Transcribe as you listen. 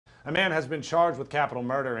A man has been charged with capital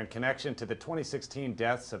murder in connection to the 2016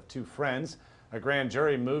 deaths of two friends. A grand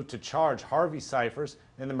jury moved to charge Harvey Cyphers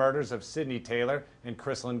in the murders of Sidney Taylor and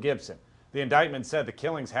Krislyn Gibson. The indictment said the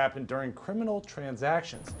killings happened during criminal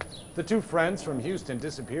transactions. The two friends from Houston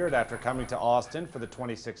disappeared after coming to Austin for the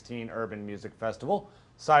 2016 Urban Music Festival.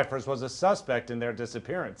 Cyphers was a suspect in their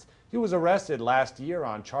disappearance. He was arrested last year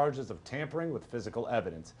on charges of tampering with physical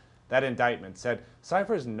evidence. That indictment said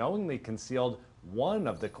Cyphers knowingly concealed one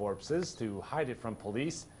of the corpses to hide it from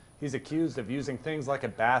police. He's accused of using things like a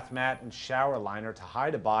bath mat and shower liner to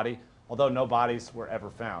hide a body, although no bodies were ever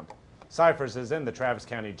found. Cyphers is in the Travis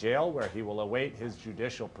County Jail, where he will await his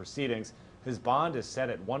judicial proceedings. His bond is set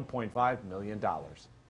at $1.5 million.